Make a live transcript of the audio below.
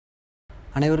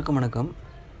அனைவருக்கும் வணக்கம்.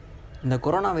 இந்த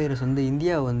கொரோனா வைரஸ்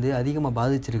இந்தியாவை அதிகமாக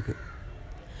பாதிச்சிருக்கு.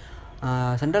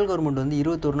 சென்ட்ரல் கவர்மெண்ட்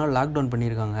 21 நாள் லாக்டவுன்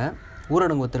பண்ணியிருக்காங்க.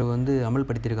 ஊரடங்கு உத்தரவு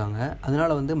அமல்படுத்தியிருக்காங்க.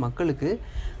 அதனால் மக்களுக்கு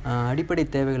அடிப்படை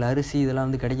தேவைகள் அரிசி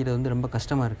இதெல்லாம் கிடைக்கிறது ரொம்ப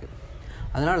கஷ்டமாக இருக்குது.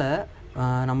 அதனால்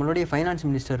நம்மளுடைய ஃபைனான்ஸ்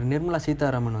மினிஸ்டர் நிர்மலா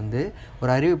சீதாராமன் ஒரு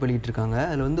அறிவிப்பு வெளியிட்டிருக்காங்க.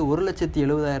 அதில்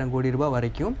 1,70,70,000 கோடி ரூபாய்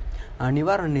வரைக்கும்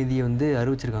நிவாரண நிதியை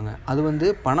அறிவிச்சிருக்காங்க. அது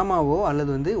பணமாகவோ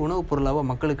அல்லது உணவுப் பொருளாவோ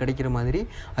மக்களுக்கு கிடைக்கிற மாதிரி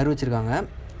அறிவிச்சிருக்காங்க.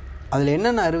 அதில்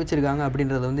என்னென்ன அறிவிச்சிருக்காங்க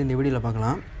அப்படின்றத இந்த வீடியோவில்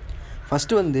பார்க்கலாம்.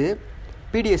 ஃபஸ்ட்டு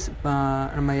பிடிஎஸ்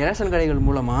நம்ம ரேஷன் கடைகள்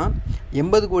மூலமாக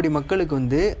 80 கோடி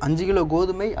மக்களுக்கு 5 கிலோ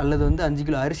கோதுமை அல்லது 5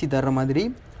 கிலோ அரிசி தர்ற மாதிரி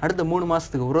அடுத்த 3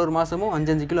 மாதத்துக்கு ஒரு மாதமும்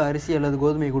 5 கிலோ அரிசி அல்லது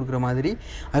கோதுமை கொடுக்குற மாதிரி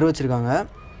அறிவிச்சிருக்காங்க.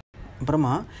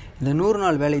 அப்புறமா இந்த 100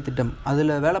 நாள் வேலை திட்டம்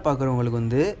அதில் வேலை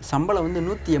பார்க்குறவங்களுக்கு சம்பளம்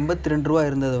 182 ரூபா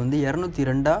இருந்ததை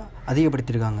 202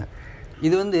 அதிகப்படுத்தியிருக்காங்க.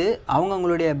 இது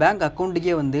அவங்களுடைய பேங்க்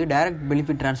அக்கௌண்ட்டுக்கே டைரக்ட்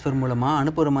பெனிஃபிட் ட்ரான்ஸ்ஃபர் மூலமாக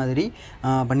அனுப்புகிற மாதிரி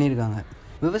பண்ணியிருக்காங்க.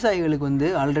 விவசாயிகளுக்கு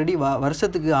ஆல்ரெடி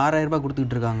வருஷத்துக்கு 6,000 ரூபாய்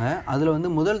கொடுத்துக்கிட்டு இருக்காங்க.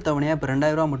 அதில் முதல் தவணையாக இப்போ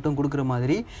 2,000 ரூபா மட்டும் கொடுக்குற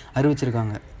மாதிரி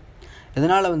அறிவிச்சிருக்காங்க.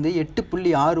 இதனால்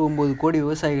 8.69 கோடி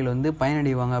விவசாயிகள்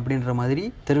பயனடைவாங்க அப்படின்ற மாதிரி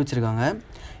தெரிவிச்சிருக்காங்க.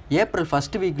 ஏப்ரல்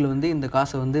ஃபஸ்ட் வீக்கில் இந்த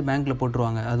காசை பேங்க்கில்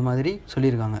போட்டுருவாங்க அது மாதிரி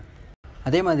சொல்லியிருக்காங்க.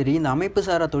 அதே மாதிரி இந்த அமைப்பு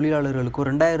சாரா தொழிலாளர்களுக்கும்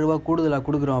 2,000 ரூபா கூடுதலாக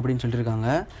கொடுக்குறோம் அப்படின்னு சொல்லியிருக்காங்க.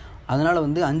 அதனால்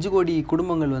 5 கோடி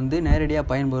குடும்பங்கள் நேரடியாக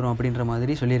பயன்பெறும் அப்படின்ற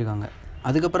மாதிரி சொல்லியிருக்காங்க.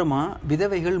 அதுக்கப்புறமா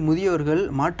விதவைகள், முதியோர்கள்,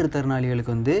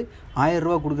 மாற்றுத்திறனாளிகளுக்கு 1,000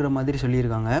 ரூபா கொடுக்குற மாதிரி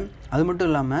சொல்லியிருக்காங்க. அது மட்டும்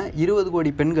இல்லாமல் 20 கோடி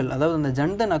பெண்கள், அதாவது அந்த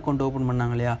ஜன்தன் அக்கௌண்ட் ஓப்பன்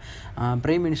பண்ணாங்க இல்லையா,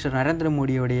 பிரைம் மினிஸ்டர் நரேந்திர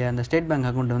மோடியோடைய அந்த ஸ்டேட் பேங்க்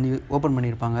அக்கௌண்ட்டை ஓப்பன்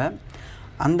பண்ணியிருப்பாங்க.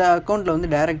 அந்த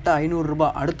அக்கௌண்ட்டில் டைரெக்டாக 500 ரூபா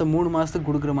அடுத்த 3 மாதத்துக்கு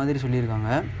கொடுக்குற மாதிரி சொல்லியிருக்காங்க.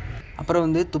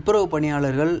 அப்புறம் துப்புரவு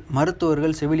பணியாளர்கள்,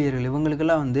 மருத்துவர்கள், செவிலியர்கள்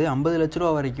இவங்களுக்கெல்லாம் 50 லட்ச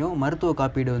ரூபா வரைக்கும் மருத்துவ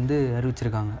காப்பீடு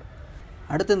அறிவிச்சிருக்காங்க.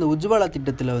 அடுத்து இந்த உஜ்வாலா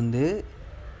திட்டத்தில்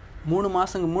 3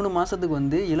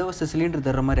 மாதத்துக்கு இலவச சிலிண்டர்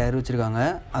தர்ற மாதிரி அறிவிச்சிருக்காங்க.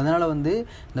 அதனால்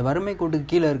இந்த வறுமை கோட்டுக்கு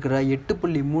கீழே இருக்கிற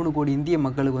 8.3 கோடி இந்திய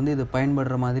மக்களுக்கு இது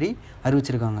பயன்படுற மாதிரி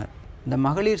அறிவிச்சிருக்காங்க. இந்த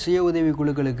மகளிர் சுய உதவி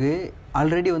குழுக்களுக்கு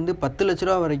ஆல்ரெடி 10 லட்ச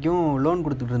ரூபா வரைக்கும் லோன்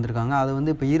கொடுத்துட்டு இருந்திருக்காங்க.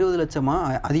 அதை இப்போ 20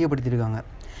 லட்சமாக அதிகப்படுத்தியிருக்காங்க.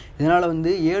 இதனால்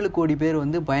 7 கோடி பேர்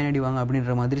பயனடைவாங்க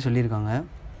அப்படின்ற மாதிரி சொல்லியிருக்காங்க.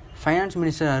 ஃபைனான்ஸ்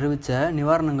மினிஸ்டர் அறிவித்த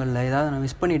நிவாரணங்களில் ஏதாவது நான்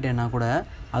மிஸ் பண்ணிட்டேன்னா கூட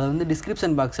அதை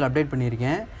டிஸ்கிரிப்ஷன் பாக்ஸில் அப்டேட்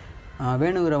பண்ணியிருக்கேன்.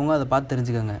 வேணுங்கிறவங்க அதை பார்த்து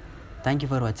தெரிஞ்சுக்கோங்க. தேங்க்யூ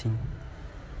ஃபார் வாட்சிங்.